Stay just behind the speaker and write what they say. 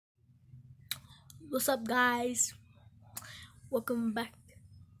What's up, guys? Welcome back.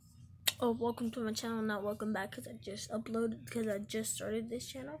 Oh, welcome to my channel. Not welcome back because I just uploaded, because I just started this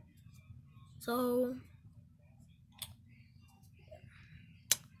channel. So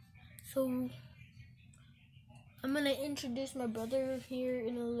I'm gonna introduce my brother here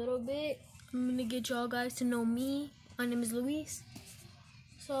in a little bit. I'm gonna get y'all guys to know me. My name is Luis.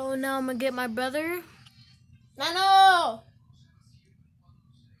 So now I'm gonna get my brother. Nano!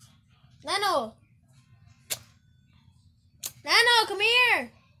 Nano! Nano, come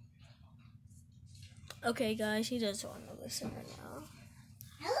here! Okay, guys, he doesn't want to listen right now.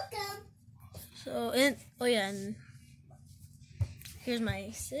 Welcome. So, and here's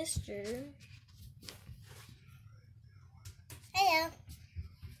my sister. Hello.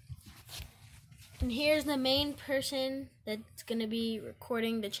 And here's the main person that's gonna be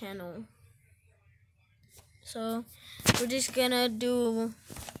recording the channel. So, we're just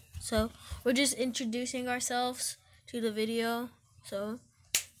introducing ourselves to the video. So,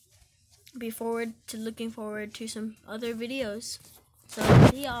 looking forward to some other videos. So,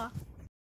 see y'all.